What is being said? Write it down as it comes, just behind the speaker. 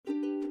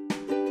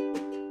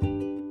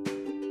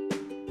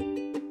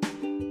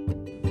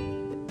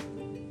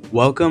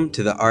Welcome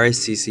to the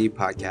RSCC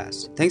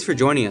podcast. Thanks for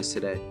joining us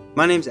today.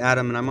 My name's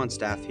Adam and I'm on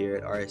staff here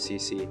at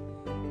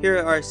RSCC. Here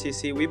at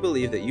RSCC, we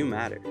believe that you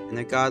matter and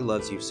that God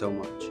loves you so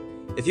much.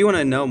 If you want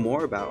to know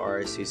more about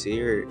RSCC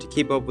or to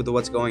keep up with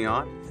what's going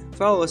on,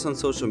 follow us on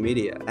social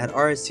media at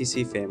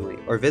RSCC Family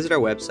or visit our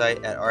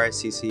website at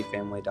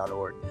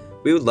rsccfamily.org.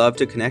 We would love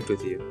to connect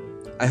with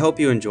you. I hope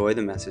you enjoy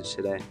the message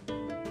today.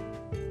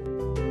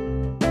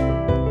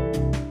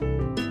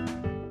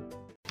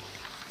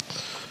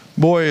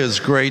 Boy, it's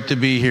great to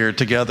be here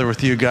together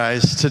with you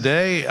guys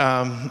today.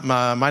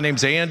 My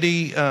name's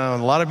Andy. A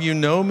lot of you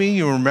know me.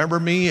 You remember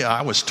me.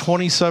 I was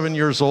 27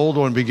 years old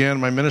when I began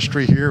my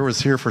ministry here. I was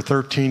here for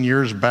 13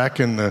 years back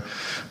in the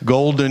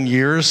golden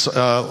years.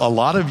 A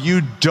lot of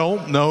you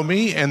don't know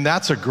me, and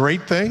that's a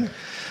great thing.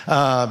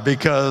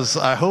 Because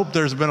I hope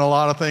there's been a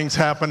lot of things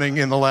happening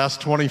in the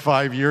last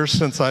 25 years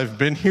since I've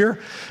been here.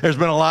 There's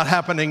been a lot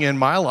happening in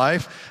my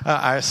life.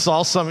 I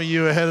saw some of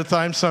you ahead of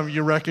time. Some of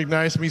you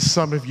recognized me.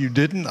 Some of you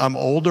didn't. I'm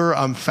older.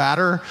 I'm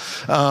fatter.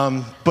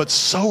 But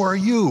so are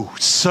you.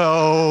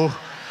 So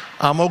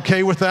I'm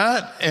okay with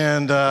that,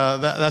 and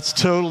that's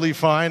totally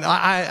fine.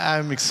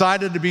 I'm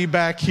excited to be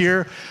back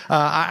here.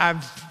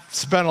 I've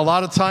spent a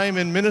lot of time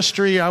in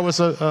ministry. I was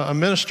a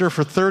minister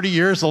for 30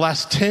 years. The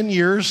last 10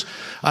 years,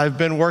 I've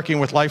been working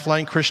with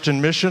Lifeline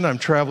Christian Mission. I'm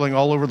traveling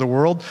all over the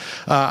world.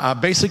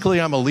 Basically,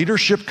 I'm a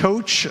leadership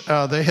coach.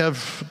 They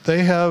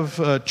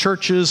have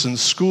churches and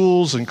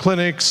schools and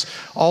clinics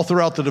all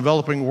throughout the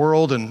developing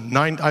world. And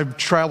I've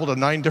traveled to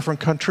 9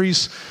 different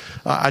countries.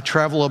 I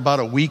travel about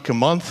a week a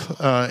month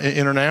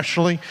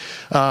internationally.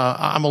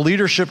 I'm a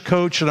leadership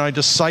coach, and I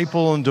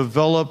disciple and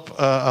develop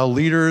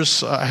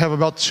leaders. I have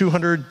about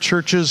 200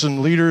 churches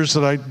and leaders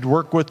that I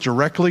work with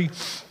directly.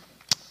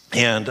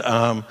 And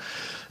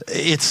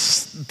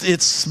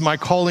it's my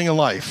calling in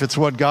life. It's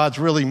what God's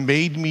really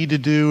made me to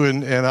do,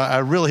 and I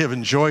really have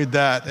enjoyed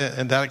that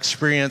and that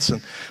experience,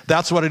 and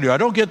that's what I do. I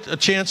don't get a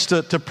chance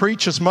to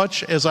preach as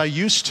much as I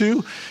used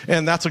to,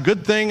 and that's a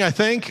good thing, I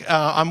think.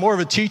 I'm more of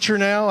a teacher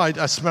now. I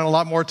spend a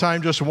lot more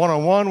time just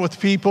one-on-one with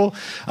people.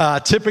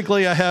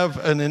 Typically, I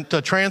have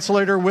a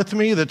translator with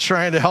me that's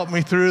trying to help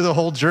me through the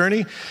whole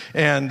journey,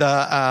 and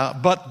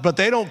but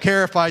they don't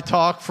care if I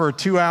talk for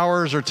 2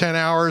 hours or 10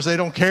 hours. They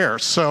don't care,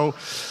 so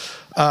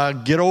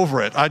get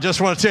over it. I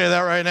just want to tell you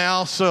that right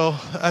now. So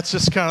that's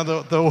just kind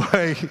of the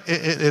way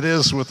it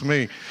is with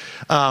me.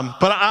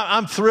 But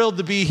I'm thrilled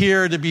to be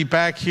here, to be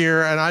back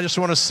here. And I just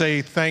want to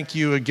say thank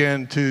you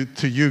again to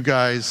you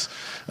guys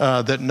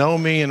that know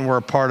me and were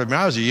a part of me.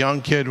 I was a young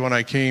kid when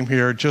I came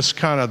here, just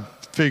kind of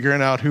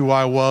figuring out who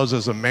I was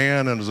as a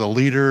man and as a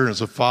leader and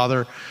as a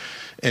father.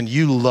 And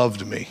you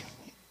loved me.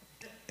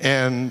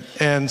 And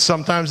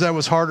sometimes that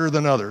was harder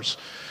than others.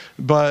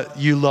 But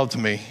you loved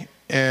me.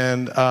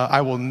 And I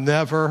will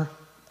never,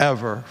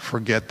 ever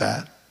forget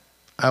that.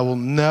 I will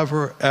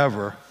never,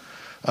 ever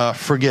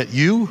forget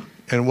you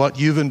and what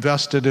you've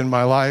invested in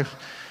my life.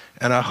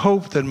 And I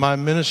hope that my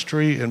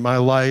ministry and my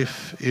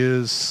life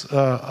is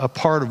a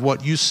part of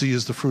what you see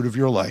as the fruit of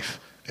your life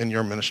and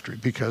your ministry,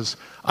 because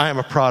I am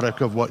a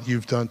product of what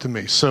you've done to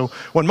me. So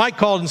when Mike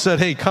called and said,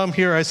 hey, come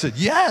here, I said,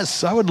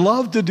 yes, I would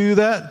love to do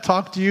that,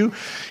 talk to you.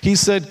 He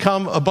said,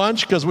 come a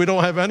bunch, because we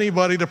don't have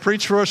anybody to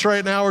preach for us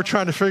right now. We're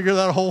trying to figure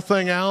that whole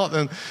thing out.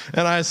 And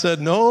I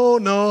said, no,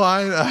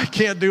 I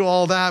can't do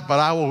all that, but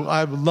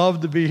I would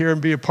love to be here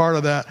and be a part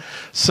of that.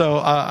 So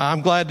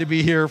I'm glad to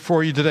be here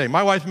for you today.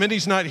 My wife,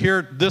 Mindy's not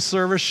here this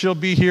service. She'll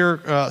be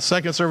here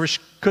second service. She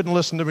couldn't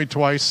listen to me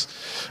twice,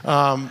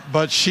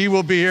 but she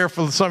will be here.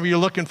 For some of you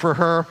looking for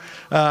her,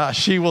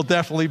 she will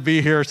definitely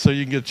be here, so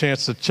you can get a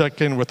chance to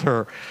check in with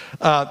her.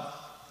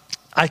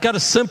 I got a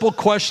simple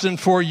question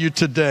for you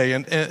today,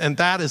 and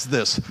that is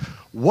this.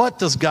 What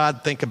does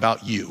God think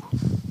about you?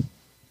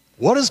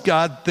 What does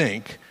God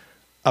think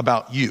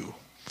about you?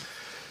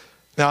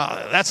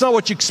 Now, that's not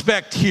what you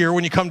expect here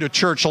when you come to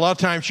church. A lot of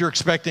times you're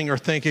expecting or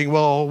thinking,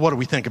 well, what do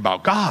we think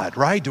about God,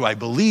 right? Do I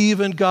believe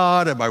in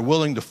God? Am I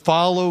willing to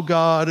follow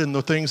God in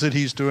the things that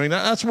He's doing?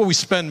 That's what we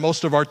spend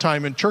most of our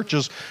time in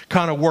churches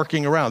kind of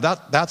working around.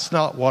 That's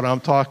not what I'm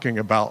talking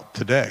about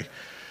today.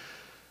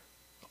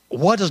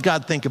 What does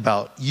God think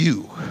about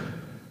you?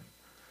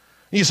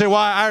 You say, well,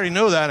 I already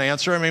know that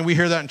answer. I mean, we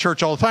hear that in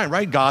church all the time,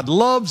 right? God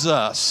loves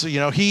us. You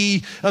know,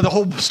 the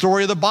whole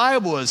story of the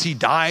Bible is He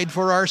died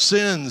for our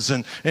sins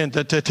and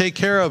to take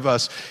care of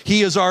us.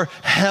 He is our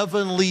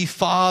heavenly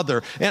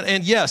Father.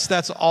 And yes,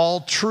 that's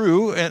all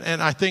true.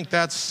 And I think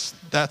that's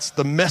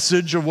the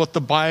message of what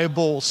the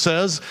Bible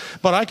says.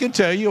 But I can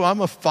tell you,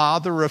 I'm a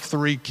father of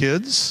 3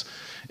 kids.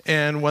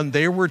 And when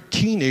they were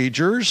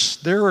teenagers,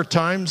 there were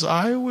times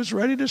I was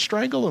ready to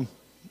strangle them.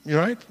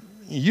 Right?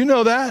 You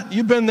know that.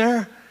 You've been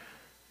there.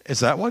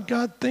 Is that what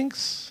God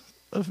thinks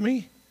of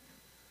me?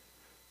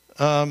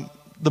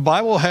 The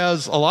Bible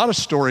has a lot of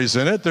stories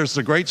in it. There's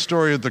the great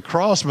story of the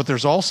cross, but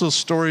there's also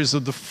stories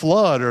of the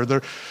flood,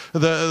 or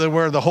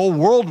where the whole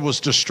world was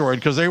destroyed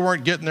because they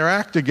weren't getting their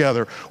act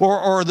together,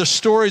 or the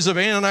stories of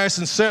Ananias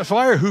and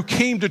Sapphira who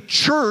came to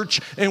church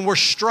and were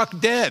struck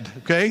dead.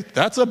 Okay,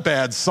 that's a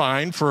bad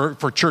sign for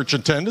church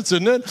attendance,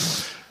 isn't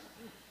it?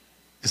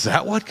 Is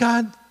that what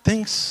God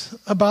thinks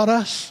about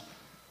us?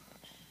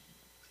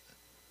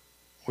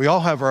 We all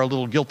have our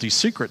little guilty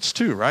secrets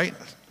too, right?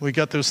 We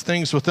got those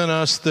things within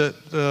us that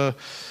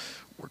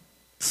we're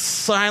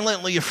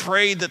silently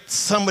afraid that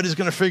somebody's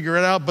going to figure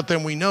it out, but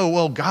then we know,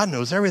 well, God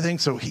knows everything,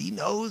 so he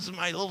knows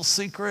my little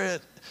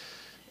secret.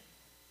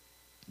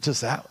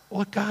 Is that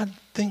what God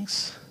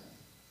thinks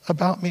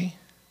about me?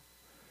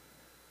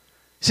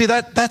 See,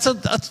 that's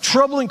a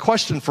troubling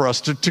question for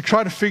us to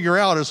try to figure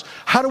out is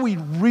how do we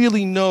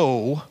really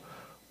know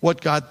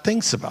what God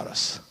thinks about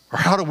us? Or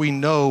how do we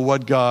know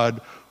what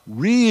God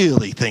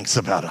really thinks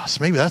about us?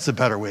 Maybe that's a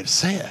better way to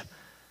say it.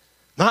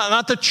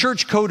 Not the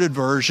church-coded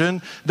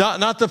version,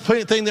 not the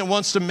thing that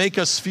wants to make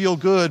us feel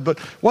good, but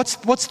what's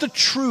the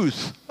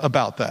truth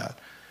about that?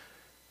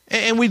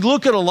 And we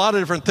look at a lot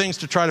of different things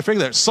to try to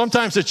figure that.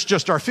 Sometimes it's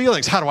just our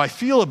feelings. How do I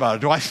feel about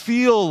it? Do I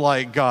feel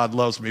like God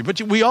loves me?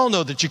 But we all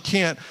know that you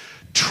can't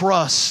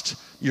trust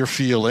your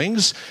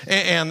feelings.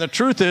 And the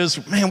truth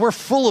is, man, we're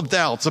full of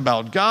doubts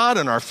about God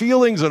and our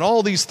feelings and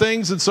all these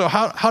things. And so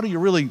how do you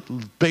really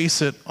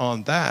base it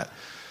on that?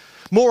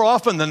 More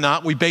often than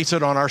not, we base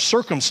it on our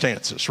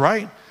circumstances,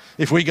 right?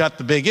 If we got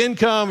the big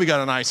income, we got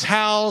a nice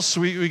house,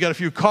 we got a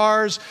few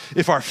cars,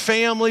 if our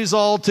family's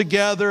all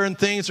together and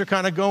things are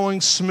kind of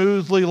going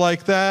smoothly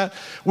like that,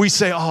 we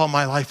say, oh,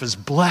 my life is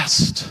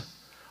blessed.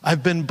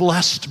 I've been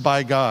blessed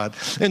by God.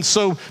 And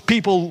so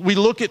we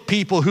look at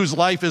people whose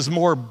life is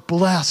more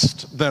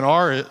blessed than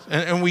ours,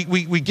 and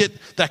we get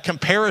that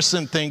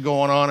comparison thing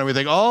going on, and we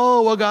think,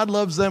 oh, well, God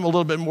loves them a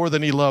little bit more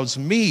than he loves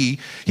me.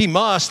 He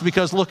must,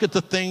 because look at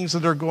the things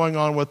that are going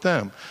on with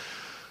them.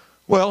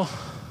 Well,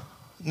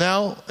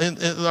 now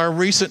in our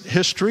recent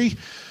history,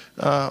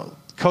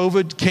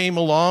 COVID came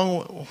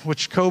along,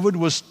 which COVID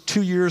was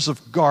 2 years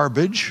of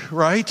garbage,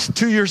 right?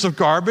 2 years of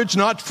garbage,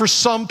 not for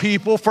some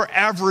people, for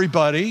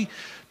everybody.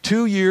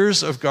 2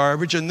 years of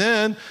garbage, and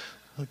then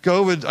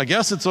COVID, I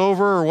guess it's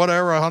over or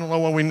whatever. I don't know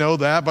when we know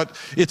that, but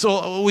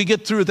we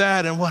get through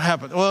that, and what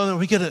happened? Well,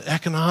 we get an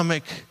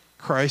economic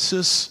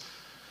crisis,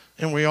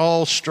 and we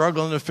all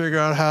struggling to figure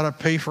out how to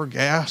pay for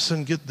gas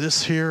and get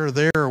this here or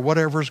there or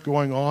whatever's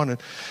going on,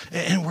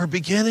 and we're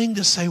beginning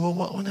to say, well,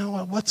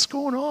 what's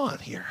going on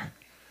here?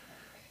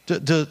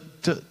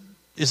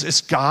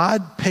 Is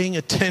God paying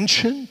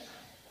attention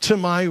to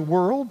my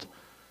world?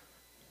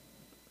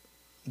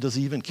 Does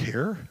he even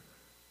care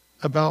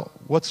about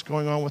what's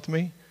going on with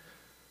me?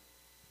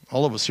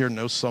 All of us here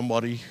know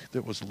somebody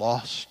that was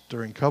lost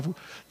during COVID.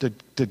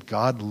 Did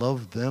God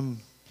love them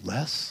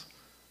less?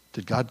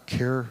 Did God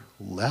care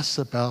less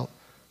about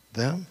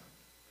them?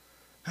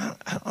 I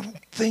don't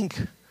think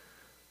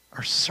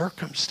our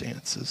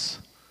circumstances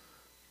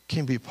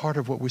can be part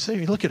of what we say.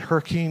 You look at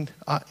Hurricane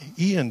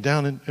Ian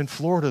down in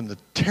Florida and the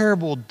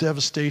terrible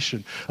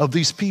devastation of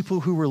these people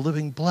who were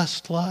living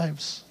blessed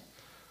lives.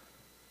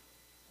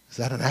 Is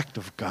that an act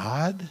of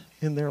God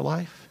in their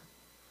life?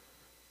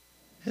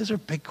 These are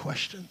big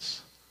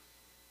questions.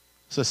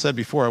 As I said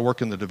before, I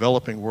work in the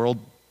developing world.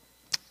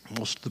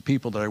 Most of the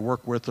people that I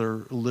work with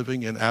are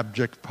living in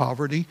abject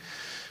poverty.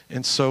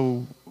 And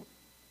so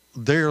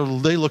they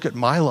look at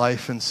my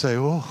life and say,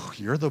 oh,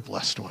 you're the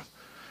blessed one.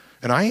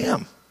 And I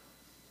am.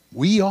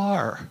 We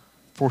are,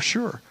 for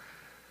sure.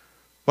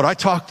 But I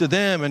talk to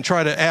them and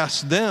try to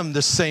ask them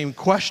the same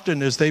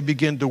question as they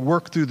begin to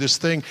work through this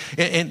thing.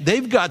 And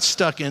they've got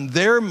stuck in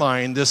their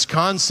mind this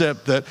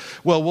concept that,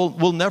 well,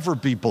 we'll never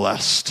be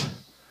blessed.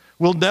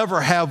 We'll never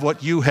have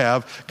what you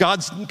have.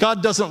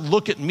 God doesn't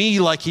look at me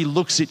like he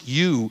looks at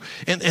you.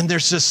 And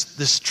there's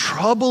this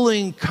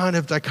troubling kind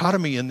of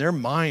dichotomy in their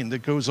mind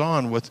that goes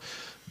on with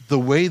the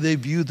way they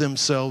view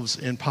themselves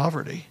in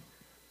poverty.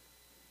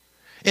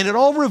 And it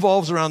all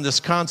revolves around this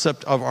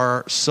concept of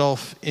our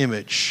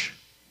self-image.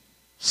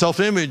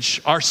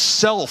 Self-image, our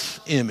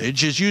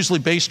self-image is usually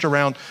based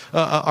around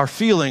our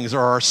feelings or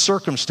our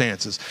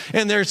circumstances.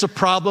 And there's a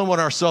problem when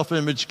our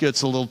self-image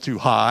gets a little too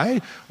high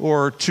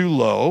or too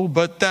low,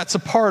 but that's a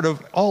part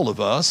of all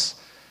of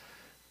us.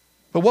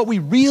 But what we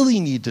really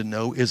need to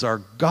know is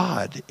our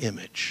God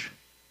image.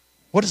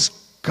 What does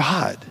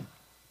God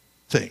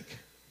think?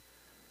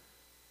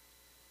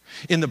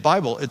 In the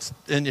Bible,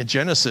 in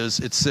Genesis,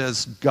 it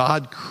says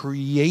God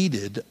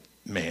created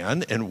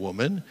man and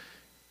woman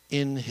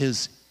in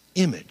his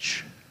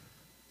image.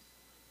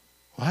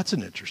 Well, that's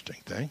an interesting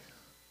thing.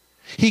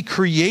 He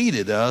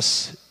created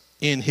us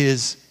in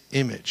his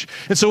image.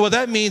 And so what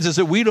that means is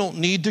that we don't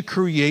need to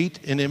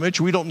create an image.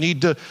 We don't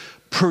need to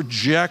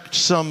project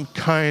some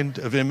kind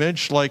of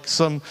image like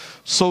some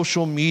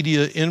social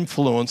media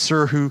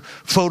influencer who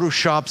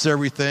photoshops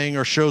everything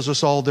or shows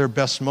us all their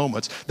best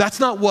moments.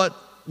 That's not what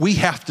we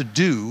have to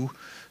do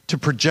to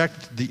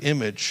project the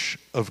image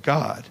of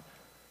God.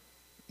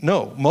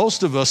 No,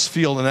 most of us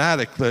feel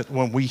inadequate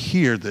when we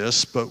hear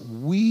this, but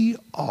we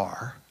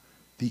are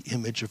the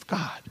image of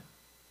God.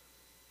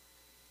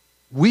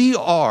 We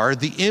are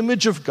the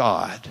image of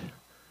God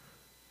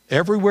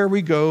everywhere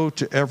we go,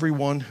 to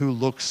everyone who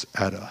looks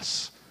at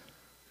us.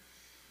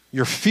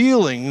 Your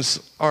feelings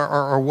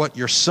are what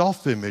your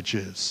self-image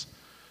is,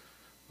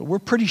 but we're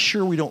pretty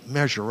sure we don't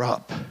measure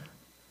up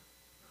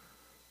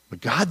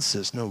But God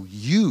says, no,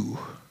 you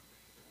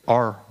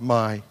are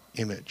my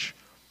image.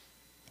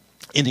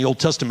 In the Old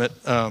Testament,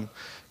 the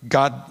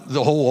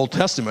whole Old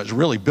Testament is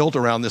really built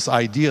around this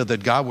idea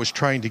that God was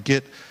trying to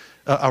get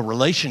a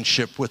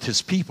relationship with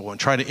his people and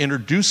trying to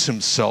introduce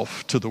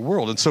himself to the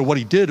world. And so what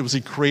he did was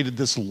he created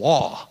this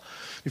law.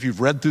 If you've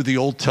read through the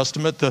Old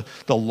Testament,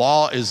 the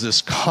law is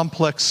this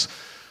complex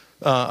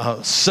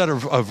set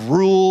of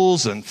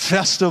rules and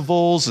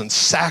festivals and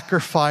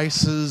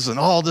sacrifices and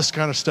all this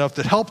kind of stuff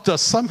that helped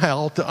us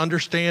somehow to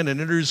understand and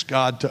introduce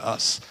God to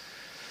us.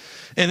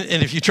 And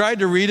if you tried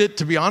to read it,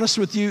 to be honest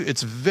with you,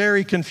 it's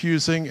very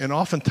confusing and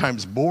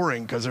oftentimes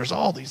boring because there's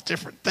all these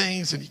different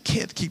things and you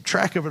can't keep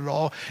track of it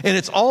all. And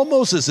it's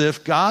almost as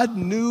if God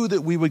knew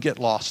that we would get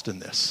lost in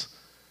this.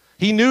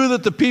 He knew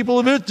that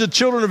the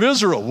children of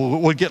Israel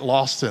would get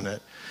lost in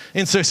it.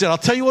 And so he said, I'll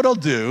tell you what I'll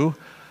do.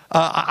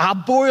 I'll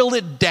boil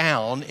it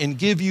down and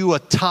give you a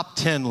top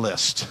 10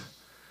 list.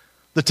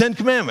 The 10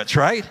 Commandments,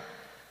 right?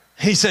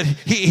 He said,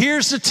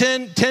 here's the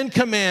 10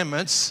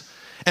 Commandments.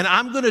 And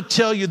I'm going to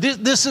tell you,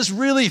 this is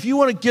really, if you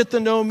want to get to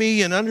know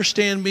me and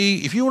understand me,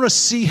 if you want to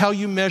see how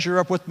you measure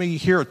up with me,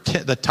 here are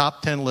the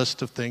top 10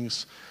 list of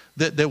things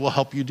that will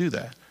help you do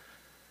that.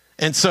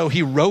 And so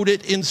he wrote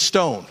it in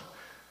stone,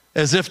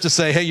 as if to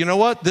say, hey, you know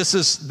what? This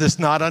is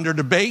not under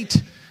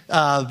debate.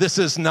 This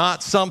is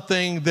not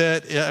something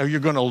that you're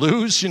going to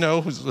lose. You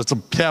know, it's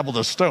a tablet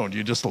of stone. Do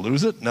you just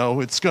lose it?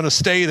 No, it's going to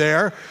stay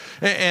there,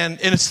 and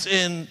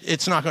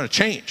it's not going to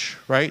change,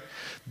 right?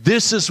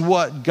 This is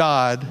what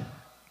God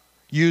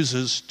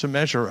uses to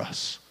measure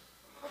us.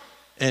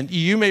 And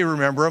you may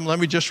remember them. Let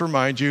me just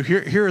remind you,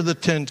 here are the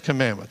 10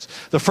 Commandments.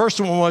 The first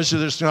one was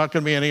there's not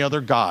going to be any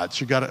other gods.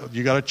 You got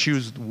to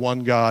choose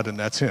one God, and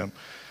that's him.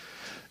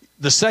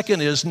 The second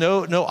is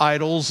no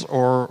idols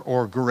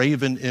or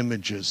graven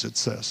images, it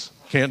says.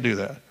 Can't do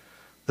that.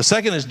 The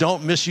second is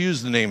don't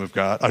misuse the name of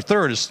God. The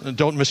third is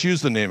don't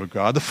misuse the name of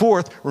God. The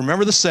fourth,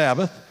 remember the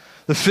Sabbath.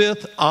 The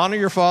fifth, honor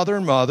your father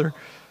and mother.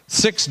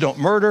 Sixth, don't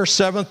murder.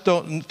 Seventh,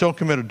 don't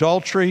commit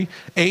adultery.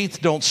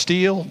 Eighth, don't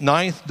steal.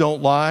 Ninth,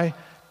 don't lie.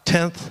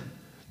 10th,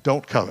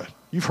 don't covet.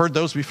 You've heard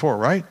those before,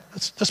 right?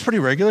 That's pretty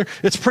regular.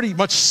 It's pretty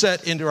much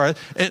set into our,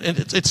 and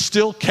it's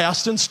still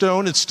cast in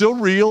stone. It's still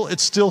real.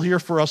 It's still here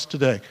for us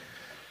today.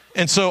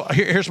 And so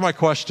here's my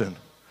question.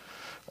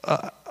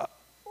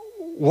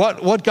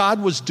 What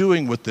God was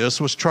doing with this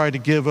was trying to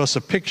give us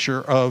a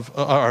picture of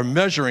our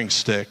measuring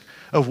stick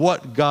of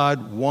what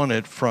God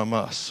wanted from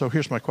us. So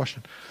here's my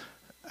question.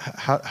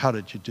 How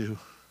did you do?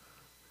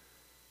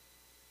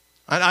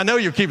 I know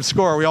you're keeping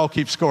score. We all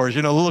keep scores.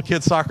 You know, little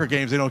kids' soccer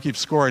games, they don't keep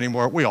score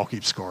anymore. We all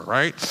keep score,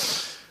 right?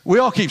 We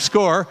all keep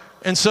score.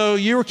 And so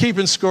you were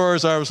keeping score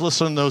as I was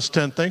listening to those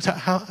 10 things.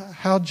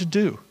 How'd you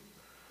do?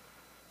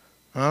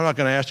 I'm not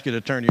going to ask you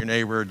to turn to your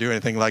neighbor or do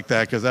anything like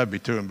that because that'd be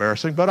too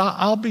embarrassing. But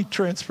I'll be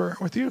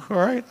transparent with you, all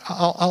right?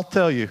 I'll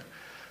tell you.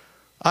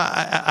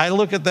 I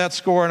look at that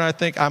score and I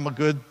think I'm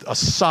a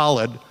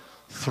solid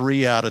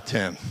 3 out of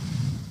 10.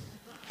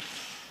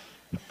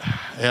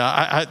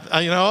 Yeah,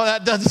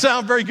 that doesn't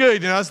sound very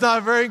good. You know, it's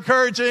not very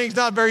encouraging. It's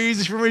not very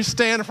easy for me to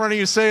stand in front of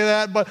you and say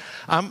that. But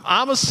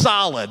I'm a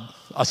solid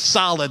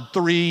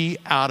 3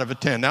 out of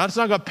 10. Now, it's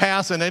not going to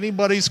pass in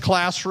anybody's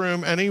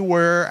classroom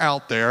anywhere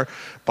out there,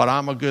 but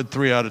I'm a good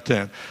 3 out of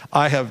 10.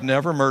 I have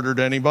never murdered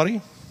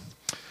anybody.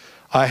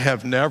 I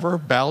have never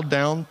bowed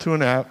down to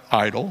an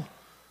idol.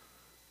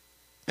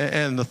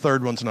 And the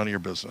third one's none of your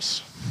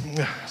business.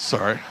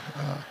 Sorry.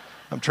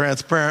 I'm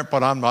transparent,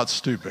 but I'm not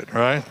stupid,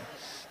 right?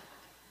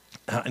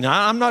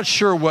 Now, I'm not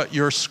sure what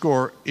your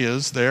score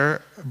is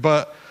there,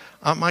 but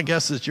my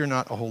guess is you're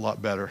not a whole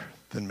lot better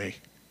than me.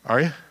 Are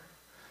you?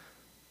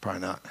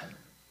 Probably not.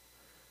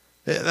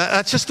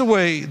 That's just the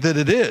way that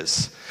it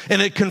is.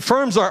 And it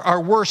confirms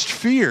our worst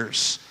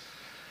fears.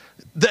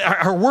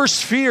 Our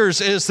worst fears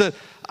is that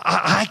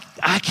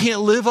I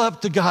can't live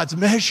up to God's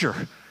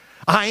measure.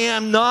 I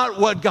am not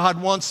what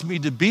God wants me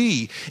to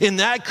be. And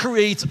that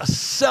creates a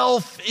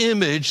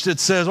self-image that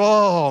says,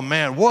 oh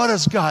man, what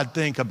does God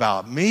think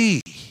about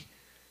me?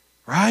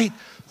 Right?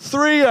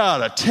 3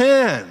 out of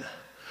 10.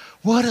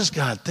 What does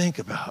God think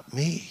about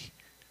me?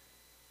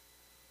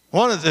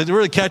 One that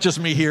really catches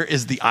me here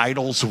is the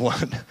idols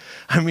one.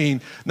 I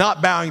mean,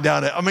 not bowing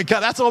down. God,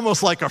 that's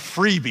almost like a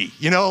freebie,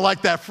 you know,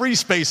 like that free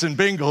space in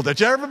bingo that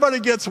everybody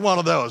gets one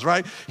of those,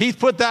 right? He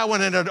put that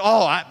one in there.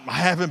 Oh, I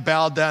haven't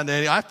bowed down to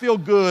any. I feel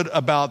good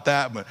about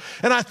that one.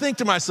 And I think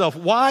to myself,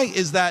 why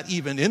is that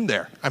even in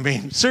there? I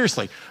mean,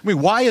 seriously.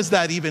 Why is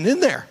that even in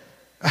there?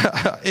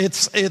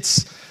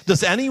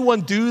 Does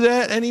anyone do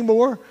that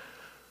anymore?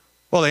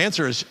 Well, the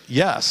answer is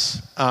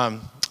yes.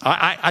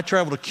 I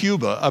travel to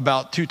Cuba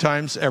about 2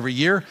 times every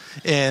year,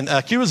 and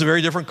Cuba is a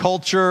very different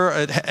culture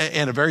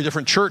and a very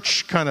different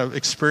church kind of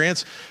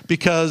experience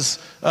because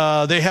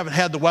they haven't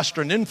had the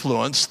Western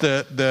influence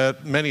that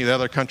many of the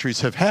other countries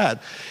have had.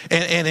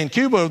 And in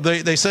Cuba,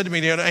 they said to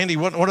me, Andy,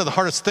 one of the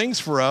hardest things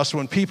for us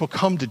when people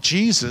come to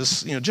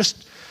Jesus,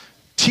 just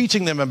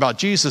teaching them about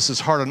Jesus is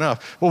hard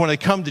enough. But when they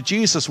come to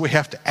Jesus, we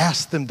have to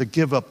ask them to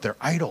give up their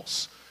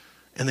idols.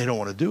 And they don't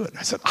want to do it. And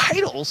I said,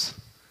 idols?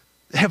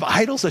 They have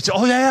idols. They say,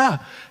 oh, yeah,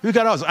 we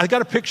got idols. I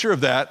got a picture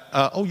of that.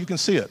 You can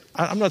see it.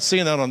 I'm not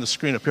seeing that on the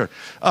screen up here.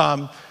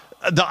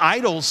 The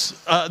idols,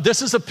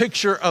 this is a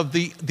picture of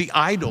the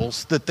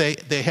idols that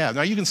they have.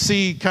 Now, you can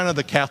see kind of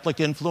the Catholic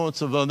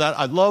influence of that.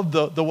 I love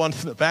the one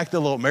in the back, the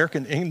little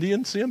American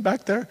Indian. See him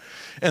back there?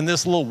 And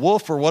this little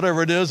wolf or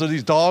whatever it is, or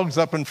these dogs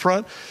up in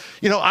front.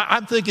 You know,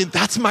 I'm thinking,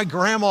 that's my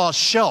grandma's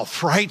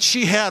shelf, right?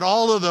 She had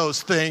all of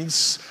those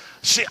things.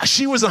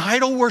 She was an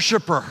idol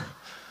worshiper.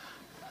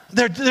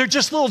 They're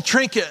just little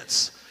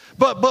trinkets.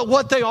 But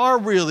what they are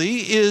really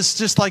is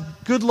just like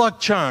good luck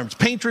charms,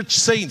 patron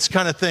saints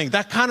kind of thing,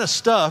 that kind of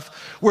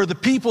stuff where the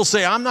people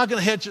say, I'm going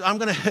to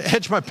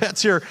hedge my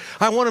bets here.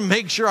 I want to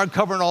make sure I'm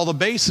covering all the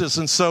bases.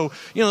 And so,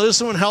 you know,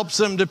 this one helps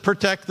them to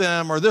protect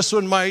them, or this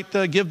one might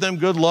give them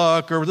good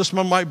luck, or this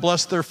one might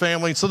bless their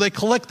family. So they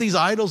collect these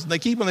idols and they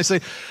keep them. They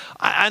say,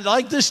 I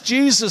like this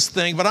Jesus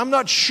thing, but I'm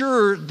not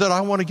sure that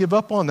I want to give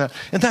up on that.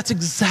 And that's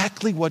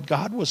exactly what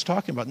God was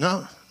talking about.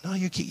 No,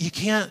 you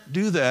can't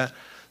do that.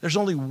 There's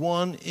only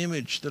one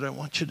image that I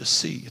want you to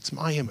see. It's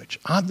my image.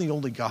 I'm the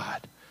only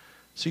God.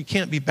 So you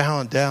can't be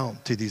bound down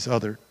to these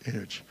other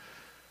images.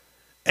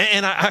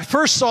 And I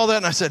first saw that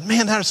and I said,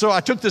 man, so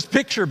I took this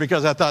picture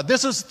because I thought,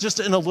 this is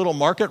just in a little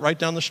market right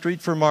down the street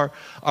from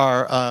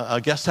our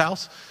guest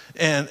house.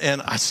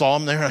 And I saw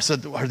them there and I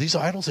said, are these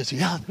idols? They said,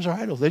 yeah, those are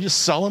idols. They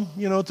just sell them,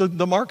 you know, at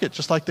the market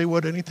just like they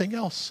would anything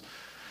else.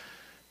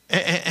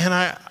 And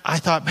I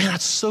thought, man,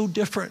 that's so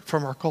different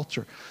from our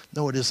culture.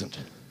 No, it isn't.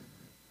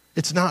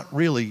 It's not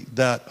really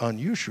that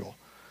unusual.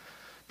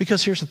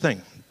 Because here's the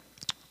thing.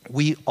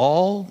 We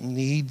all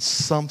need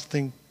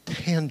something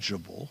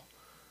tangible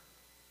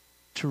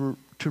to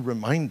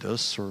remind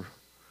us or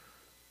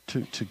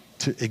to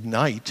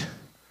ignite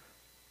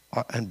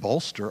and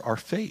bolster our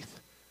faith.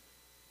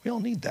 We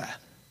all need that.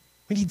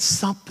 We need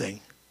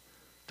something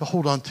to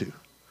hold on to,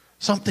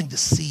 something to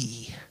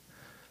see,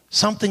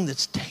 something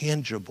that's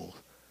tangible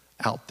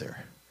out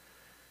there.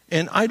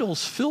 And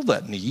idols fill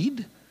that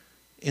need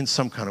in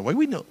some kind of way.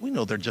 We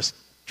know they're just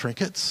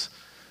trinkets,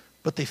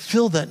 but they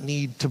fill that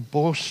need to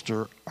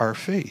bolster our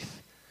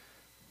faith.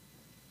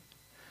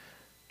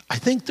 I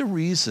think the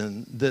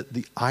reason that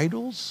the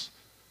idols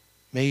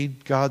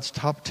made God's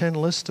top 10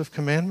 list of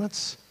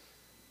commandments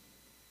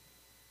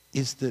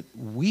is that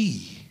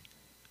we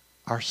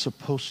are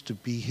supposed to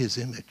be his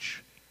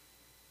image,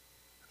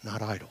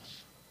 not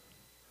idols.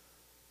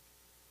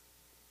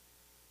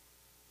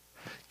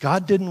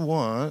 God didn't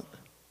want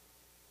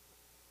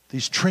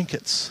these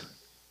trinkets,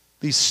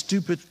 these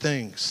stupid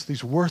things,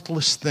 these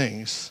worthless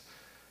things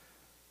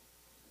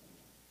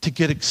to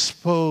get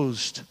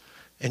exposed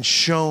and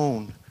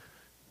shown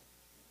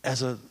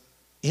as an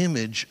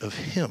image of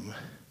him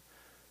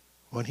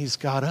when he's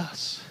got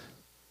us.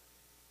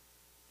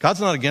 God's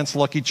not against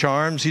Lucky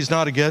Charms. He's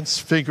not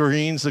against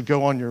figurines that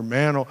go on your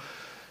mantle.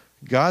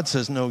 God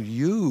says, no,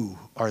 you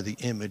are the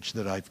image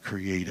that I've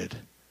created.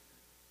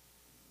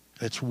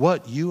 It's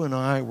what you and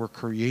I were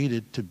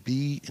created to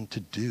be and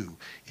to do.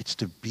 It's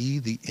to be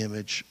the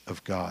image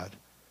of God.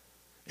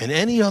 And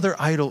any other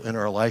idol in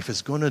our life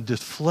is going to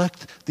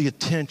deflect the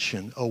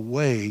attention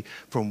away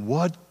from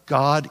what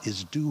God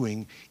is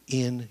doing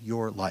in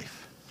your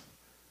life.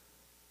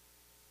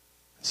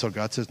 So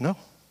God says, no,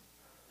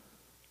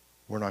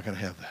 we're not going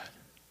to have that.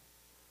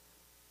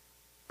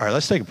 All right,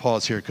 let's take a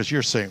pause here because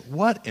you're saying,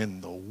 what in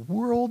the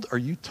world are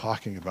you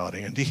talking about,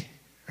 Andy?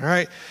 All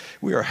right,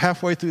 we are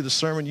halfway through the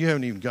sermon. You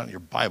haven't even gotten your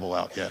Bible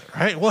out yet,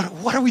 right?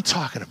 What are we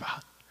talking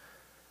about?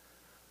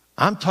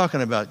 I'm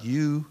talking about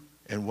you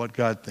and what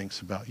God thinks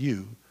about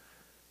you.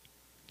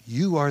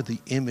 You are the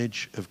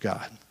image of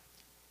God.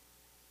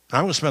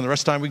 I'm going to spend the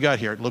rest of the time we got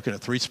here looking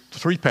at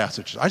three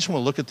passages. I just want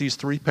to look at these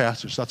three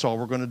passages. That's all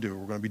we're going to do.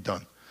 We're going to be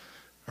done.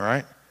 All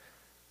right?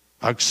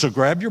 So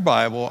grab your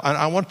Bible. And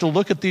I want to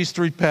look at these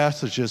three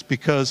passages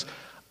because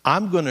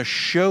I'm going to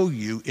show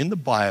you in the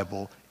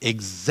Bible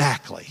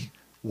exactly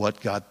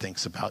what God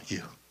thinks about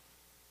you.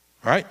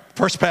 All right?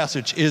 First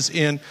passage is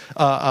in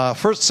 2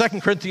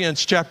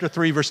 Corinthians chapter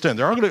 3, verse 10.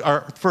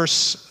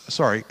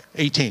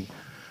 18.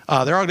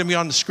 They're all going to be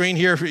on the screen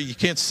here. If you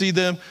can't see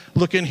them,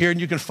 look in here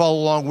and you can follow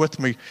along with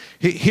me.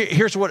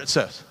 Here's what it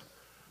says.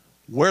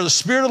 Where the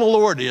Spirit of the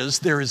Lord is,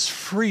 there is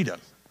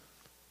freedom.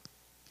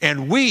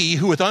 And we,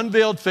 who with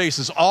unveiled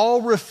faces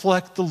all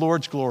reflect the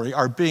Lord's glory,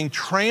 are being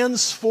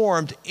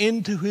transformed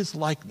into his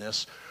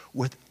likeness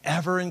with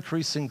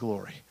ever-increasing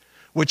glory,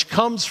 which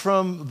comes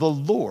from the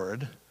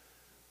Lord,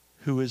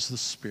 who is the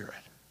Spirit.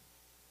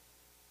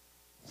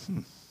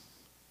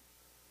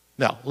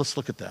 Now, let's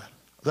look at that.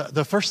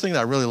 The first thing that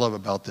I really love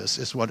about this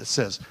is what it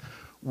says.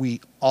 We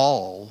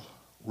all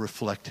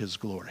reflect his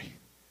glory.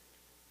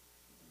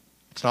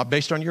 It's not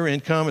based on your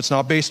income. It's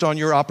not based on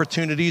your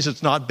opportunities.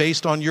 It's not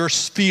based on your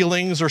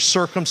feelings or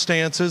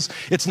circumstances.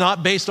 It's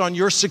not based on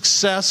your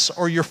success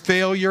or your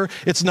failure.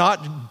 It's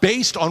not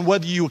based on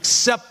whether you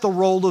accept the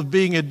role of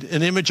being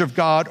an image of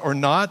God or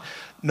not.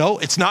 No,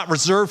 it's not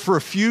reserved for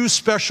a few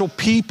special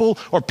people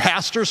or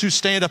pastors who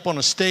stand up on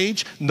a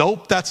stage.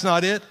 Nope, that's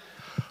not it.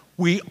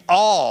 We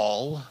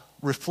all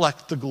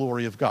reflect the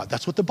glory of God.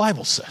 That's what the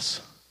Bible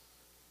says.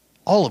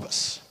 All of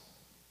us.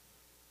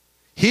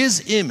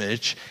 His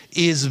image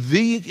is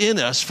in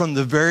us from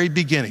the very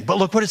beginning. But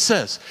look what it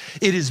says.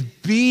 It is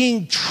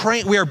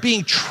we are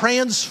being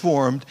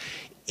transformed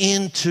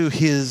into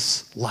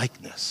his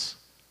likeness.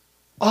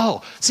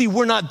 Oh, see,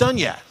 we're not done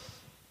yet.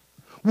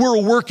 We're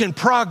a work in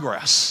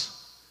progress.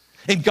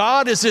 And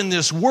God is in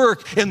this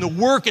work, and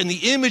the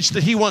image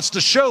that he wants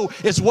to show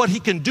is what he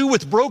can do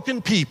with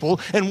broken people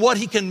and what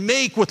he can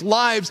make with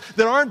lives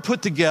that aren't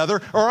put together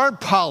or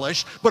aren't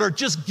polished, but are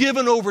just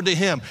given over to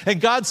him.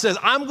 And God says,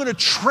 I'm going to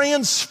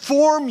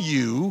transform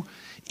you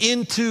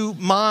into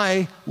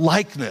my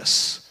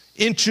likeness,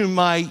 into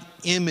my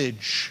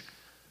image.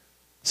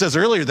 It says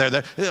earlier there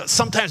that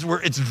sometimes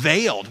it's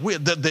veiled.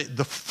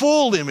 The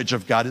full image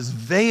of God is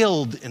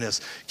veiled in us.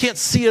 Can't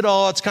see it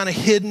all. It's kind of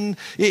hidden.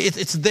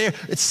 It's there.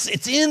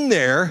 It's in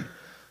there.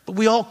 But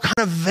we all kind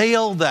of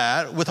veil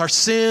that with our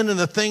sin and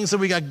the things that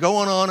we got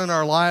going on in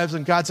our lives.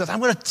 And God says, I'm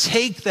going to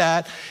take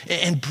that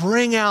and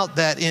bring out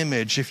that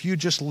image if you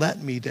just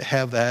let me to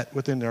have that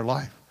within their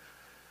life.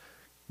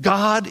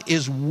 God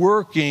is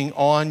working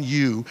on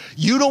you.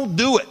 You don't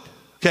do it.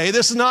 Okay,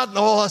 this is not,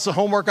 oh, that's the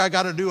homework I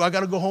got to do. I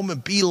got to go home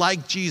and be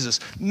like Jesus.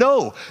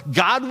 No,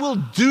 God will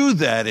do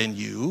that in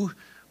you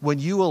when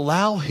you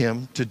allow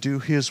him to do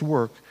his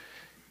work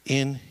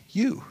in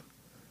you.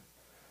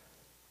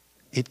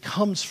 It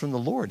comes from the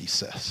Lord, he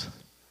says.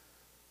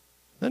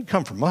 It doesn't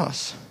come from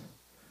us.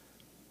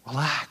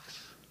 Relax.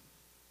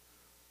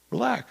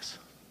 Relax.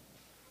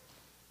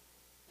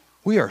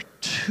 We are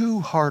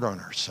too hard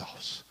on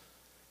ourselves,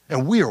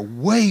 and we are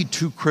way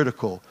too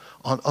critical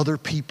on other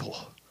people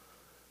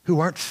who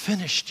aren't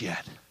finished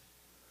yet.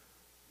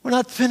 We're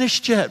not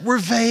finished yet. We're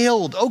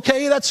veiled.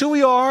 Okay, that's who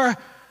we are.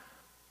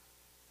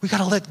 We got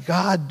to let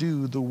God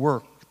do the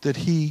work that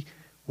he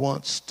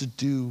wants to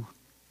do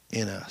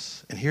in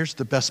us. And here's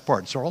the best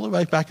part. So all the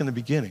way back in the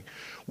beginning,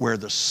 where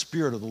the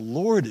Spirit of the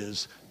Lord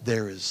is,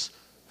 there is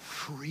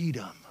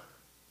freedom.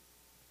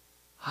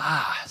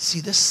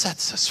 See, this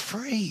sets us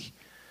free.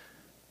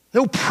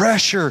 No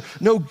pressure,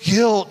 no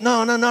guilt,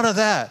 no, none of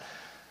that.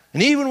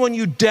 And even when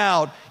you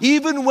doubt,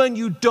 even when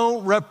you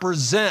don't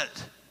represent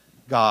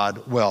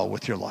God well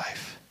with your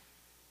life,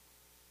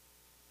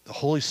 the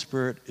Holy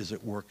Spirit is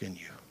at work in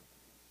you.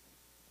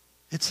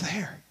 It's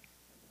there.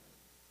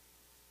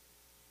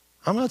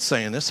 I'm not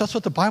saying this. That's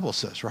what the Bible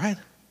says, right?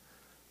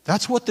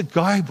 That's what the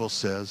Bible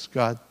says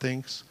God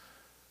thinks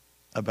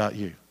about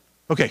you.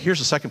 Okay, here's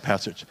the second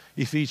passage,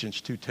 Ephesians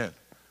 2:10.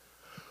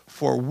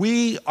 For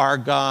we are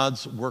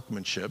God's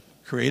workmanship,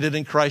 created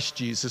in Christ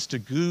Jesus to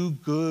do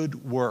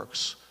good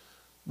works,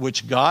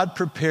 which God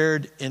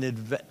prepared in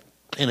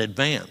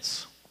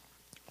advance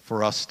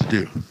for us to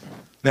do.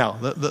 Now,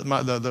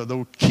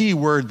 the key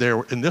word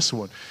there in this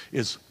one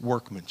is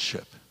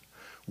workmanship.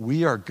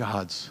 We are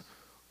God's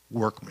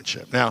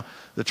workmanship. Now,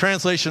 the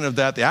translation of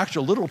that, the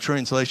actual literal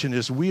translation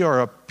is we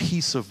are a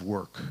piece of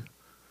work.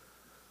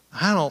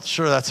 I'm not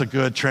sure that's a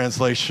good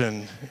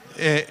translation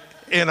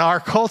in our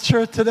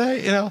culture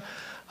today. You know,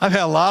 I've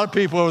had a lot of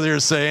people over there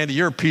saying,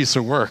 you're a piece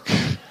of work.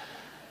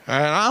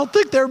 And I don't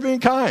think they're being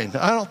kind.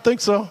 I don't think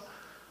so.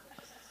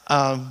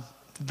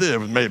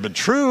 It may have been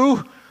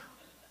true.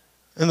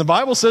 And the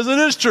Bible says it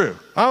is true.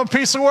 I'm a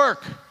piece of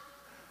work.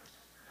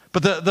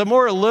 But the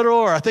more literal,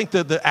 or I think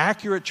the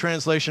accurate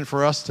translation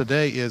for us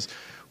today is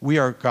we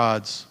are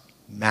God's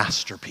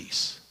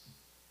masterpiece.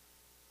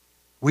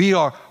 We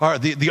are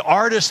the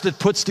artist that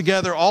puts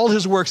together all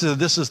his works.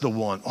 This is the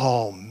one.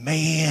 Oh,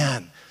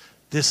 man,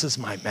 this is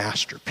my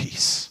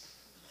masterpiece.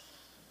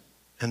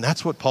 And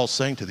that's what Paul's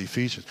saying to the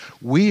Ephesians.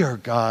 We are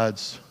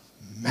God's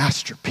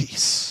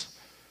masterpiece.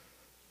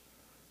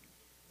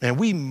 And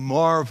we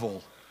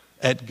marvel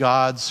at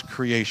God's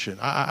creation.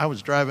 I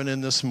was driving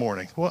in this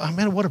morning. Well, I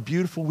mean, what a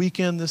beautiful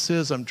weekend this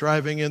is. I'm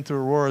driving in through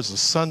Aurora as the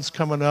sun's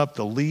coming up.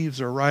 The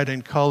leaves are right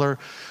in color.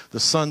 The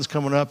sun's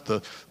coming up.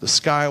 The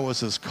sky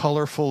was as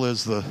colorful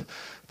as the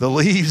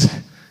leaves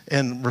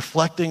and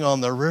reflecting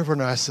on the river.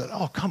 And I said,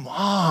 oh, come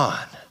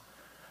on.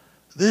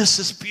 This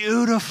is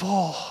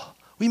beautiful.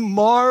 We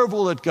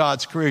marvel at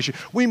God's creation.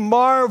 We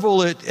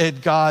marvel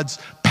at God's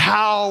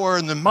power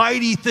and the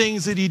mighty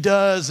things that he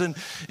does.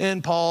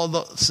 And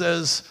Paul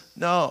says,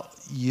 no,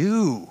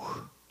 you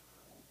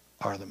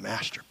are the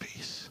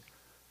masterpiece.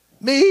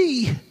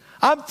 Me,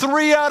 I'm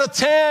 3 out of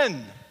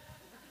 10.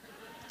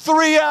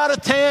 3 out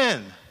of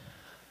 10.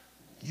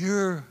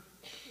 You're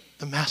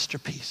the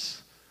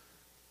masterpiece.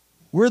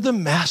 We're the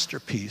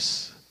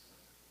masterpiece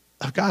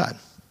of God.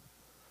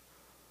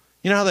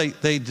 You know how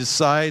they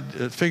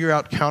decide, figure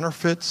out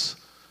counterfeits?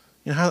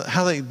 You know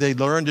how they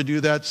learn to do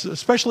that,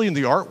 especially in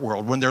the art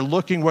world, when they're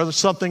looking whether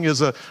something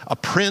is a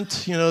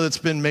print, you know, that's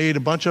been made, a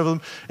bunch of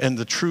them, and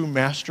the true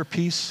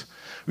masterpiece.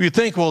 You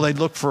think, well, they'd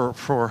look for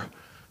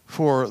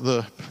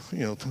the, you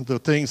know, the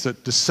things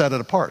that just set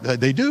it apart.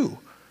 They do.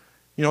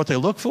 You know what they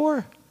look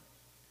for?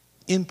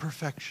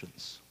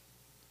 Imperfections.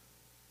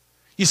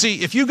 You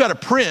see, if you've got a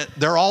print,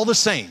 they're all the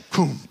same.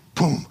 Boom,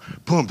 boom,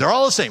 boom. They're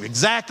all the same,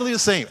 exactly the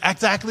same,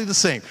 exactly the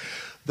same.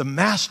 The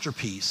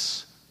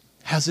masterpiece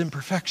has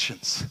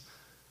imperfections.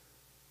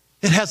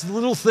 It has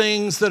little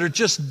things that are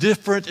just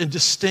different and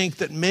distinct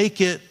that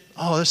make it,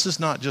 oh, this is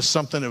not just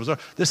something that was,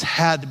 this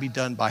had to be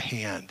done by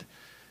hand.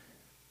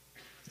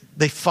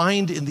 They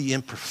find in the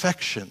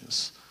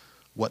imperfections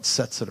what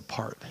sets it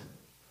apart.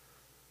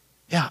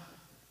 Yeah,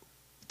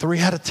 3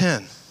 out of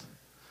 10.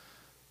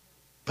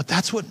 But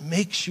that's what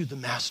makes you the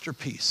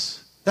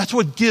masterpiece. That's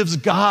what gives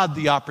God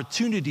the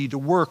opportunity to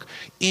work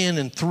in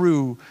and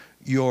through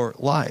your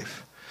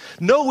life.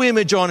 No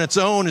image on its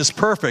own is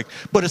perfect,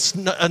 but it's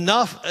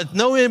enough.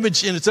 No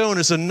image in its own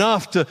is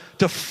enough to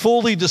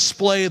fully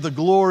display the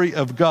glory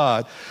of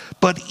God.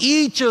 But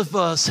each of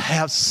us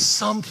has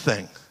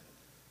something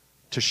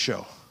to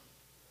show.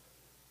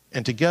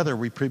 And together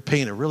we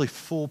paint a really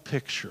full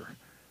picture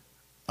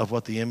of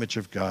what the image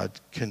of God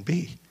can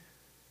be.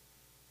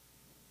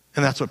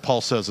 And that's what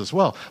Paul says as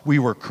well. We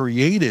were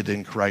created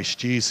in Christ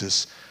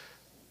Jesus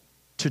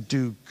to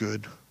do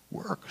good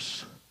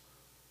works.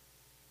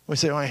 We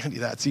say, oh, Andy,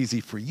 that's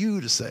easy for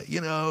you to say. You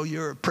know,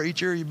 you're a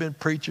preacher, you've been a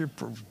preacher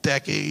for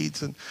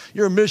decades, and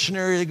you're a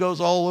missionary that goes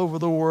all over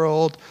the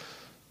world.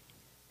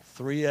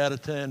 3 out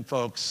of 10,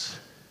 folks.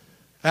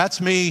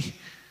 That's me.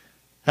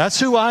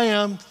 That's who I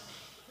am.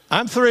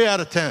 I'm 3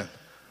 out of 10.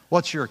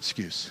 What's your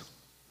excuse?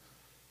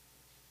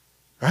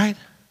 Right?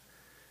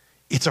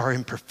 It's our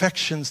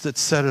imperfections that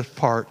set it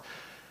apart.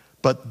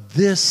 But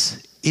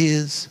this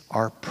is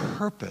our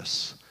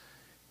purpose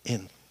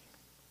in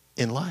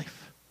life.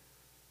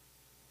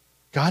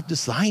 God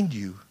designed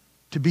you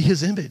to be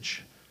his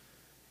image,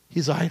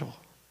 his idol.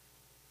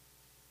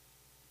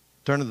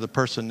 Turn to the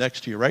person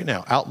next to you right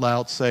now. Out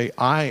loud say,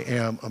 I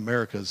am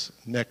America's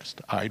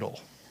next idol.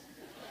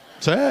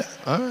 Say it.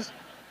 All right.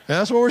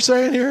 That's what we're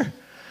saying here.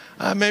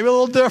 Maybe a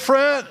little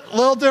different.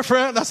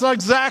 That's not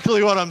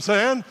exactly what I'm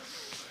saying.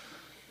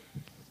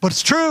 But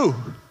it's true.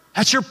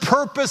 That's your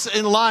purpose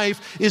in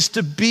life, is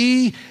to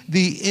be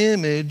the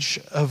image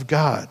of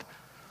God.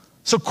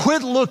 So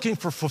quit looking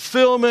for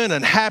fulfillment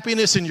and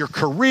happiness in your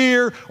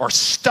career or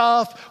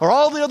stuff or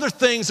all the other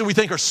things that we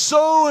think are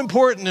so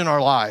important in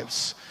our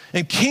lives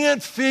and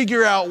can't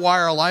figure out why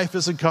our life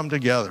hasn't come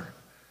together.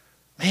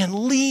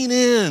 Man, lean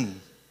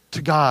in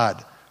to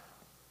God.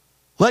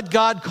 Let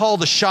God call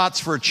the shots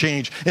for a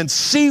change and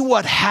see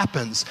what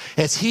happens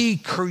as he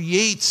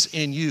creates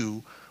in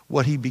you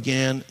what he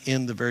began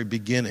in the very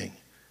beginning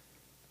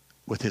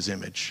with his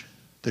image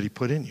that he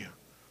put in you.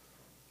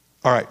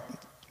 All right.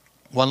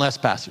 One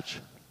last passage.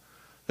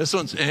 This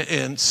one's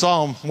in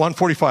Psalm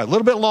 145. A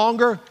little bit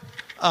longer,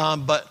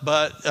 but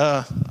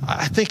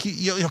I think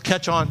you'll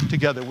catch on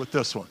together with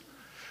this one.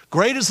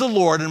 Great is the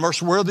Lord and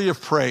most worthy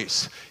of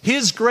praise.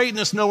 His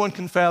greatness no one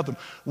can fathom.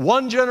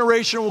 One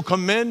generation will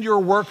commend your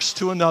works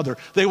to another.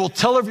 They will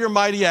tell of your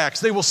mighty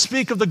acts. They will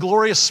speak of the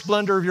glorious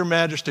splendor of your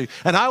majesty.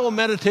 And I will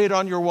meditate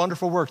on your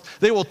wonderful works.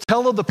 They will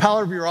tell of the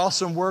power of your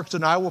awesome works,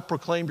 and I will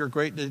proclaim your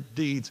great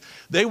deeds.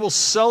 They will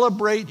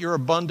celebrate your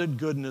abundant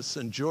goodness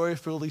and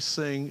joyfully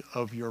sing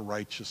of your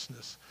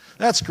righteousness.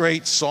 That's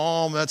great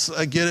psalm.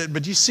 I get it.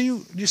 But do you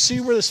see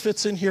where this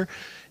fits in here?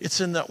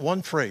 It's in that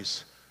one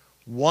phrase.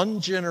 One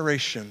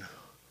generation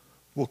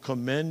will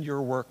commend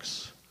your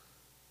works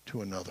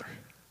to another.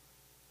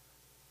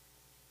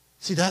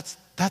 See, that's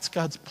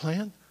God's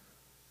plan.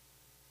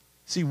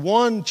 See,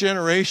 one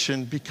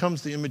generation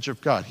becomes the image of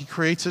God. He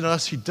creates in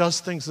us. He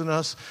does things in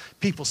us.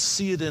 People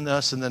see it in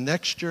us. And the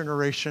next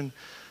generation,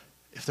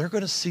 if they're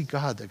going to see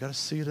God, they're going to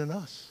see it in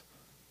us.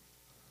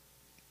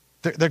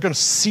 They're going to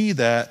see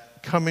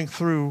that coming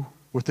through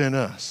within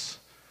us.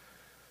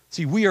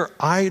 See, we are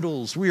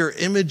idols. We are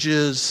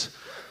images.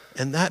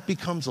 And that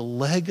becomes a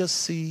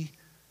legacy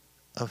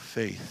of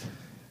faith.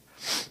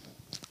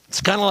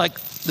 It's kind of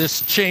like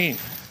this chain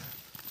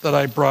that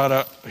I brought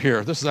up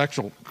here. This is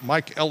actual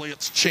Mike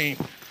Elliott's chain.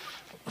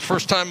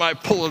 First time I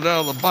pull it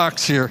out of the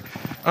box here.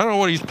 I don't know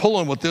what he's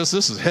pulling with this.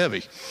 This is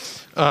heavy.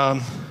 But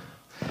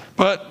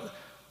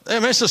I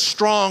mean, it's a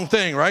strong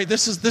thing, right?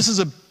 This is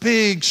a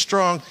big,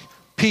 strong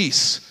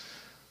piece.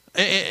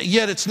 And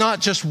yet it's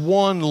not just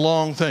one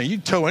long thing. You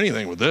can tow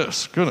anything with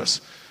this.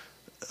 Goodness.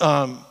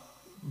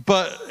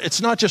 But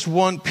it's not just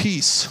one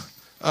piece.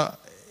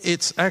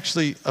 It's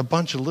actually a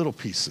bunch of little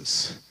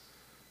pieces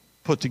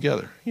put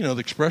together. You know the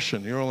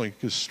expression, you're only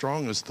as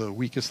strong as the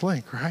weakest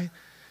link, right?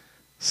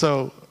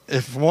 So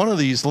if one of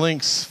these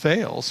links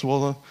fails,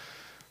 well,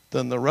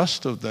 then the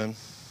rest of them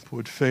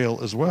would fail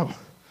as well.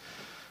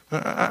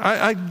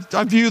 I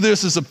view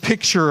this as a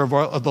picture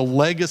of the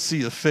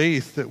legacy of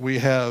faith that we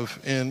have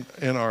in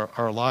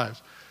our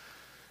lives.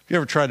 If you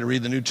ever tried to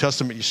read the New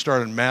Testament, you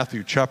start in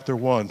Matthew chapter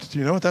 1. Do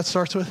you know what that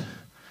starts with?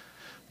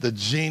 The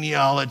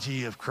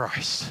genealogy of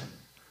Christ.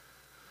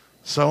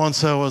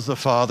 So-and-so was the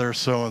father,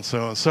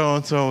 so-and-so, and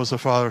so-and-so was the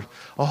father.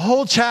 A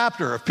whole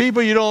chapter of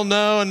people you don't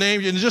know and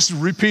names, and just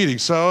repeating,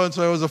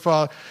 so-and-so was the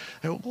father.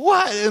 And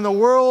what in the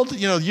world?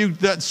 You know,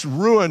 that's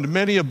ruined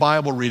many of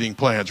Bible reading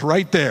plans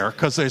right there,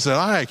 because they said,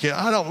 I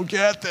don't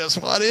get this.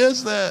 What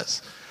is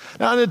this?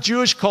 Now, in the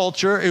Jewish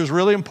culture, it was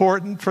really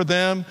important for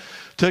them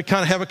to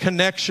kind of have a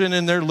connection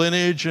in their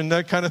lineage and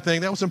that kind of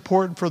thing. That was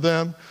important for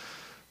them.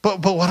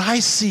 But what I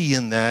see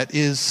in that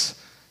is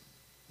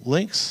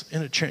links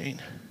in a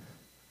chain.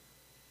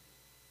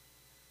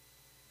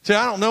 See,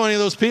 I don't know any of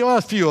those people. Well,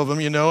 a few of them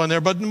you know in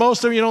there, but most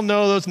of them you don't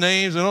know those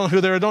names. You don't know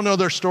who they are. Don't know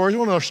their stories. You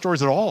don't know their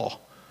stories at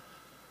all.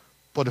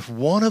 But if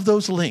one of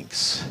those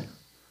links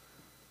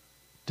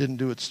didn't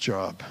do its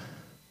job,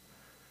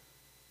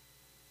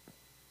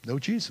 no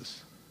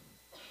Jesus,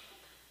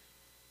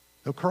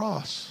 no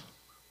cross,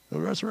 no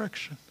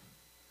resurrection.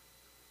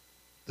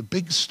 The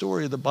big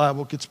story of the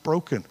Bible gets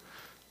broken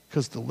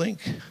because the link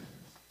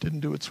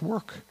didn't do its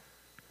work.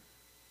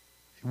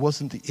 It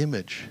wasn't the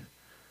image.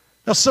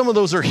 Now, some of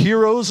those are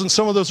heroes and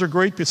some of those are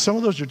great, but some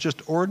of those are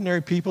just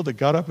ordinary people that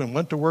got up and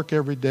went to work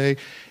every day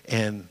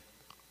and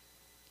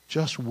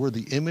just were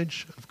the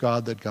image of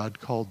God that God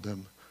called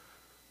them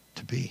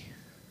to be.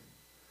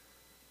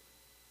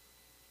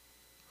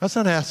 That's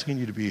not asking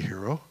you to be a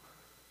hero.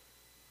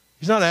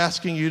 He's not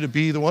asking you to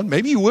be the one.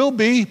 Maybe you will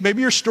be.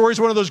 Maybe your story is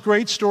one of those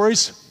great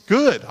stories.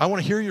 Good. I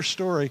want to hear your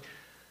story.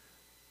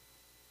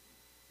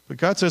 But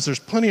God says there's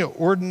plenty of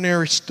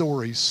ordinary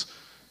stories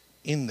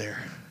in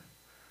there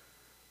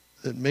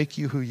that make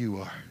you who you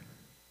are.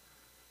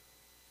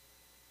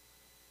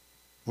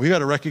 We got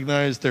to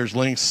recognize there's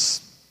links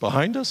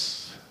behind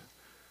us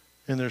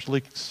and there's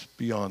links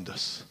beyond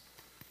us.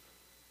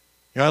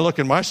 I look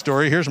at my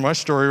story. Here's my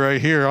story right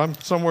here. I'm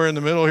somewhere in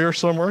the middle here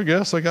somewhere, I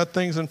guess. I got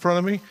things in front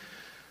of me.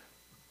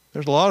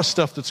 There's a lot of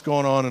stuff that's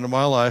going on in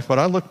my life, but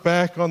I look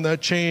back on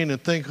that chain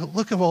and think,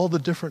 look at all the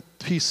different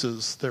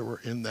pieces that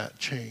were in that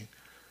chain.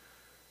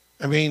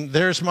 I mean,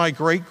 there's my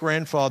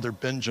great-grandfather,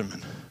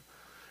 Benjamin.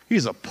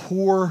 He's a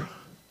poor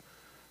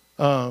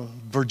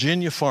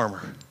Virginia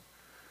farmer,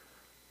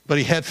 but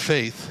he had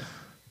faith.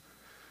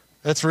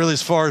 That's really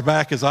as far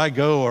back as I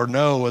go or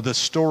know of the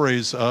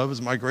stories of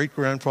is my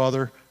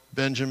great-grandfather,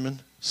 Benjamin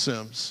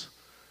Sims.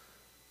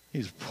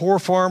 He's a poor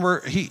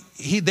farmer.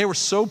 They were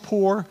so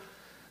poor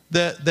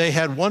that they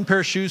had one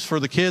pair of shoes for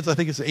the kids. I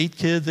think it's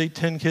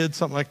 10 kids,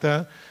 something like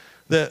that.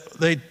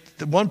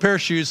 One pair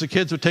of shoes, the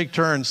kids would take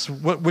turns.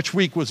 Which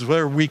week was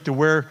their week to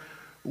wear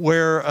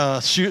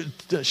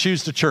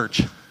shoes to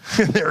church?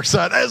 They were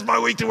excited. That's my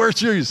week to wear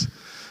shoes.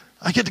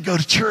 I get to go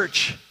to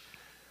church.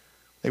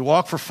 They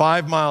walk for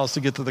 5 miles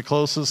to get to the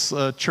closest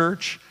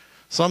church.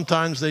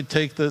 Sometimes they'd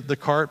take the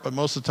cart, but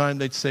most of the time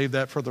they'd save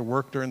that for their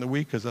work during the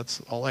week because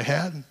that's all they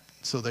had.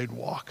 So they'd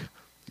walk,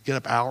 get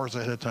up hours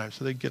ahead of time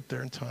so they'd get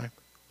there in time.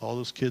 All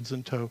those kids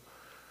in tow.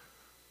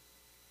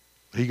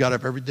 He got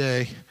up every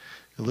day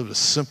and lived a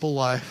simple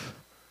life.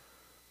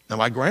 Now,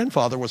 my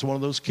grandfather was one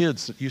of those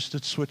kids that used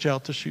to switch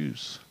out the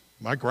shoes.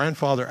 My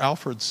grandfather,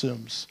 Alfred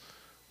Sims,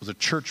 was a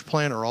church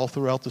planter all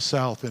throughout the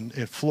South, in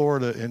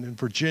Florida, and in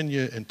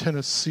Virginia, and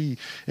Tennessee,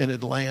 and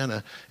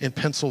Atlanta, and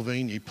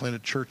Pennsylvania. He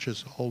planted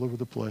churches all over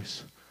the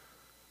place.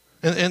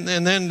 And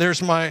then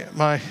there's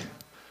my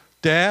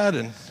dad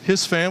and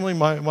his family.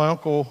 My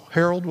Uncle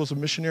Harold was a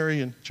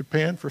missionary in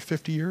Japan for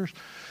 50 years.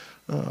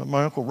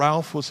 My Uncle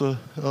Ralph was a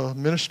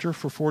minister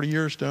for 40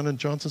 years down in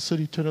Johnson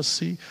City,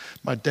 Tennessee.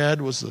 My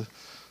dad was the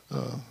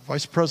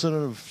vice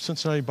president of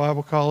Cincinnati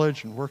Bible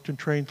College and worked and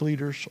trained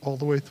leaders all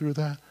the way through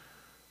that.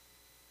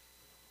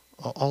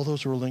 All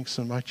those were links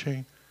in my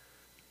chain.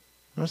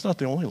 That's not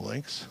the only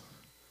links.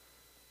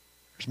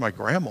 There's my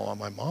grandma on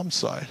my mom's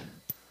side.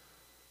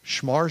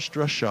 Schmar's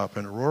Dress Shop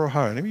in Aurora,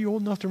 Ohio. Any of you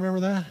old enough to remember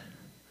that?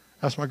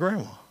 That's my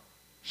grandma.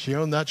 She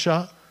owned that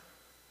shop.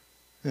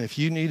 And if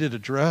you needed a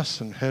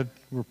dress and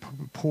were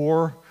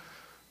poor,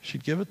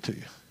 she'd give it to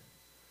you.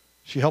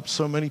 She helped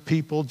so many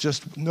people,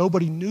 just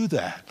nobody knew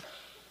that.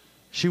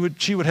 She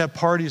would have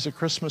parties at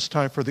Christmas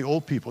time for the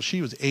old people.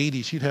 She was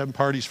 80. She'd have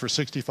parties for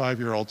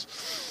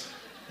 65-year-olds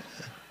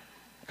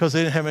because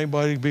they didn't have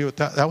anybody to be with.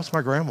 That was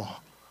my grandma.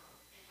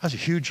 That's a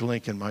huge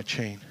link in my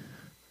chain.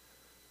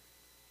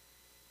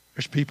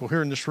 There's people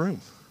here in this room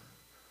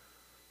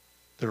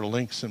that are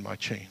links in my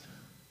chain.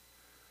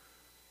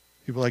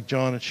 People like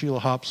John and Sheila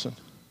Hobson.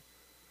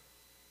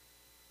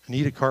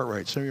 Anita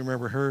Cartwright, some of you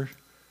remember her?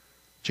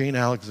 Jane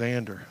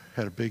Alexander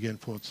had a big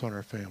influence on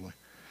our family.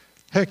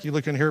 Heck, you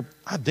look in here,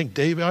 I think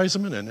Dave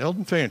Eisenman and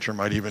Eldon Fancher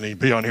might even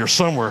be on here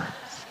somewhere.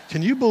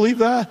 Can you believe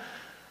that?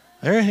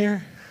 They're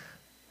here.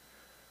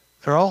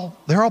 They're all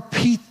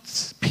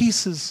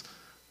pieces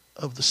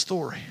of the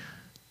story.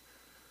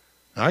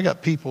 Now, I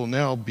got people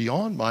now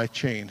beyond my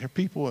chain. There are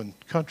people in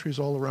countries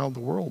all around the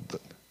world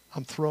that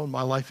I'm throwing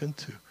my life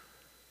into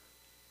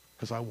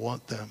because I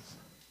want them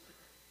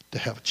to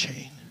have a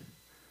chain.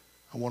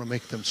 I want to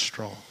make them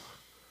strong.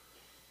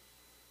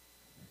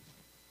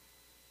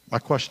 My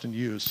question to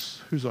you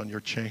is, who's on your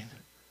chain?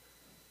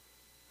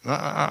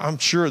 I'm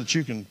sure that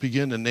you can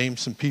begin to name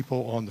some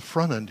people on the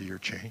front end of your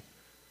chain.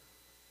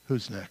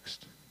 Who's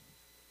next?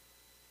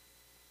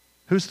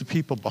 Who's the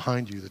people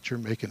behind you that you're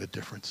making a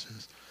difference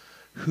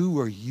in? Who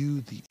are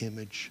you the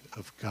image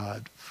of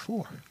God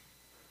for?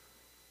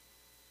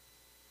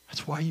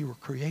 That's why you were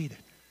created.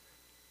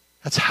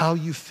 That's how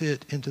you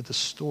fit into the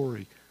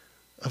story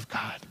of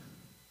God.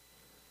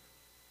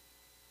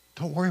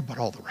 Don't worry about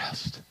all the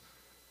rest.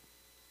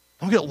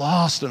 Don't get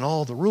lost in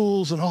all the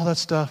rules and all that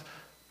stuff.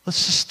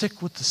 Let's just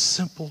stick with the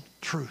simple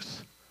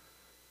truth.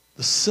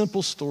 The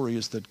simple story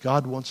is that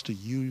God wants to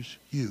use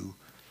you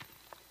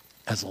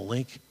as a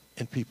link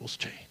in people's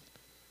chain.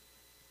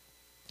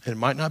 And it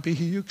might not be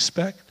who you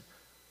expect.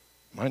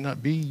 It might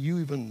not be you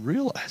even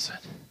realize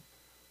it.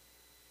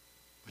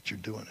 But you're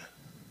doing it.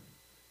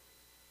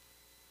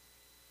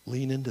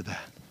 Lean into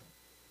that.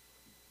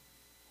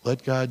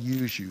 Let God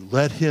use you.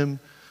 Let him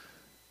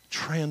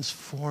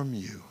transform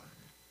you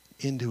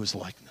into his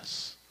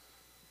likeness.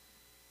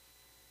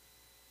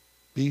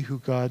 Be who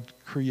God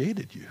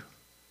created you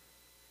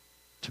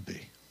to be.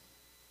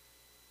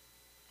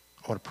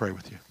 I want to pray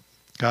with you.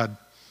 God,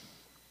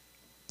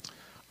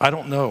 I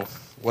don't know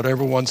what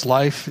everyone's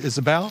life is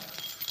about.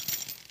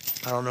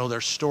 I don't know their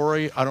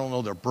story. I don't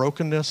know their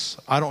brokenness.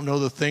 I don't know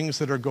the things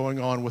that are going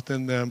on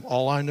within them.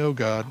 All I know,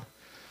 God,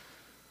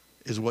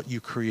 is what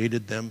you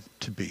created them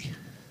to be.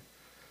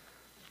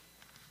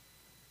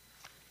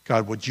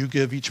 God, would you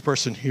give each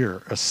person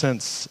here a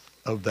sense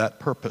of that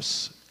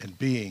purpose and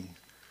being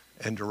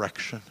and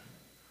direction?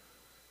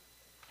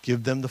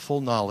 Give them the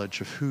full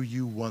knowledge of who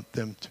you want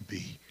them to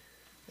be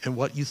and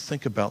what you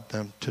think about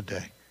them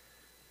today.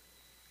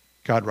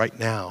 God, right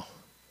now,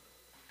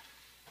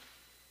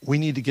 we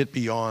need to get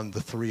beyond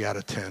the 3 out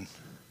of 10.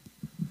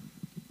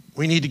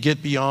 We need to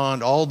get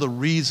beyond all the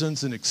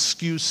reasons and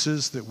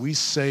excuses that we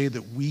say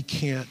that we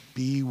can't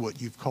be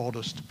what you've called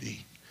us to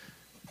be,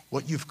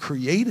 what you've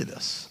created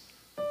us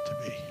to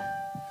be.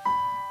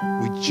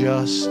 We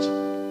just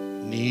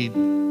need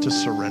to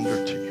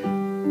surrender to you.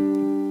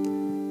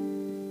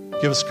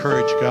 Give us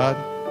courage, God.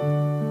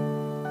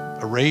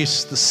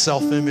 Erase the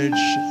self-image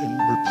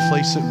and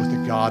replace it with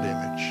a God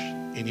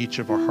image in each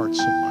of our hearts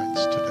and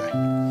minds today.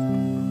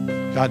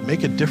 God,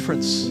 make a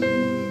difference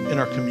in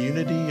our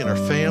community, in our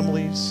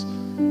families,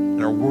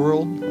 in our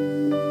world,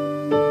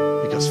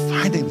 because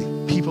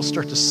finally people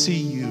start to see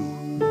you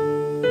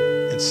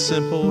in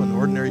simple and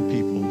ordinary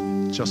people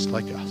just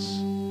like us.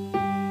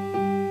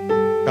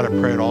 God, I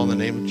pray it all in the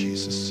name of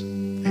Jesus.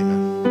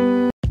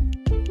 Amen.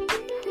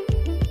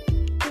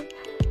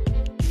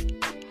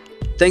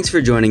 Thanks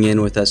for joining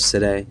in with us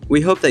today.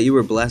 We hope that you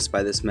were blessed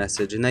by this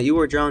message and that you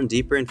were drawn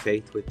deeper in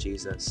faith with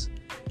Jesus.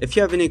 If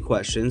you have any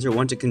questions or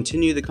want to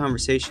continue the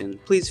conversation,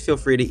 please feel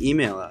free to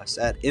email us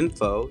at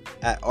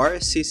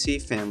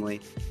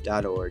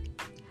info@rsccfamily.org.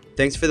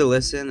 Thanks for the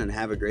listen and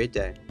have a great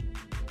day.